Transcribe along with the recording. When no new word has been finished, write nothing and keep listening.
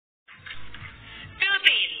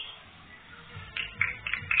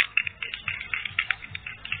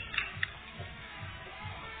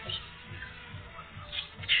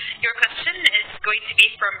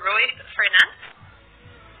Fernand.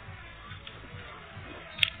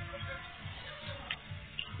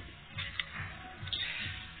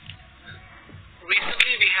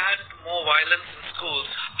 Recently, we had more violence in schools.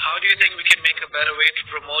 How do you think we can make a better way to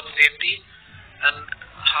promote safety, and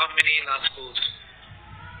how many in our schools?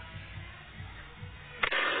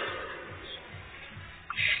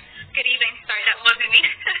 Good evening. Sorry, that wasn't me.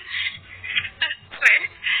 Swear.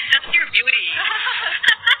 That's your beauty.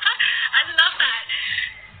 I love that.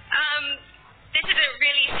 This is a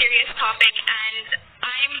really serious topic, and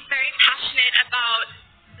I'm very passionate about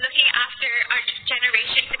looking after our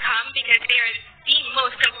generation to come because they are the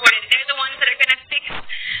most important. They're the ones that are going to fix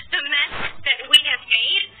the mess that we have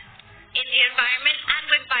made in the environment and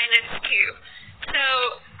with violence too. So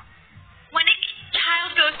when a child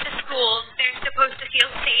goes to school, they're supposed to feel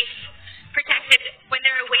safe, protected when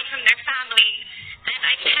they're away from their family. And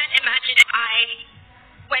I can't imagine if I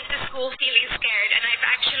went to school feeling scared. And I've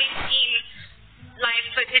actually seen live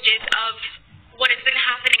footages of what has been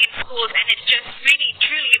happening in schools, and it just really,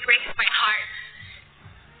 truly breaks my heart.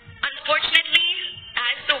 Unfortunately,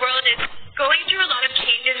 as the world is going through a lot of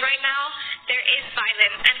changes right now, there is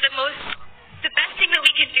violence. And the best thing that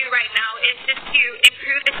we can do right now is just to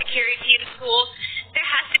improve the security in school. There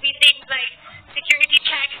has to be things like security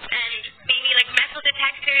checks and maybe like metal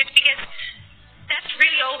detectors, because that's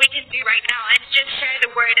really all we can do right now, and just share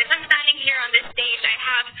the word. As I'm standing here on this stage, I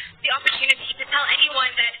have the opportunity to tell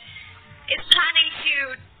anyone that